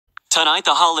Tonight,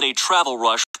 the holiday travel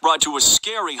rush brought to a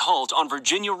scary halt on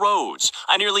Virginia roads.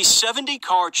 A nearly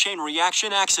 70-car chain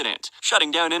reaction accident, shutting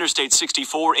down Interstate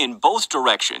 64 in both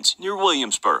directions near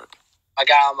Williamsburg. I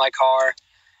got out of my car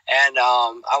and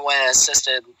I went and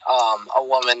assisted a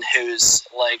woman whose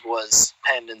leg was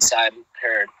pinned inside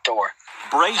her door.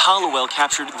 Bray Hollowell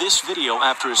captured this video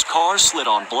after his car slid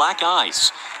on black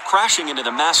ice, crashing into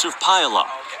the massive pileup.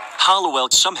 Hollowell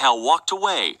somehow walked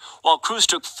away, while crews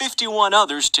took 51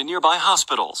 others to nearby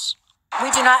hospitals.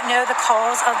 We do not know the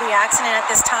cause of the accident at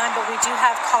this time, but we do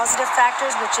have causative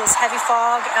factors, which is heavy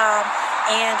fog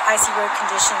and icy road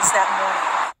conditions that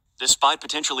morning. Despite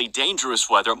potentially dangerous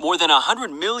weather, more than 100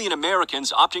 million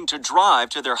Americans opting to drive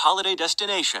to their holiday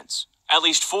destinations. At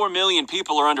least 4 million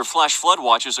people are under flash flood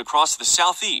watches across the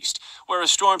southeast, where a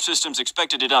storm system is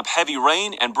expected to dump heavy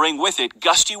rain and bring with it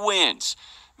gusty winds.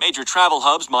 Major travel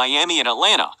hubs, Miami and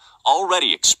Atlanta,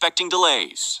 already expecting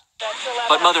delays.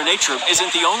 But Mother Nature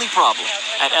isn't the only problem.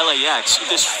 At LAX,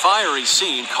 this fiery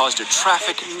scene caused a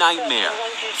traffic nightmare.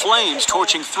 Flames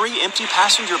torching 3 empty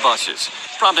passenger buses,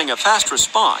 prompting a fast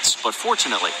response, but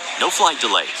fortunately, no flight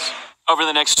delays. Over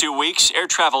the next 2 weeks, air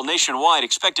travel nationwide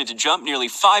expected to jump nearly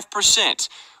 5%,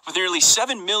 with nearly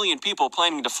 7 million people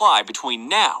planning to fly between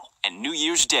now and New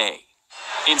Year's Day.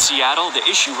 In Seattle, the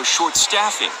issue was short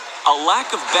staffing. A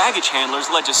lack of baggage handlers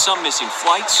led to some missing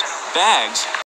flights, bags,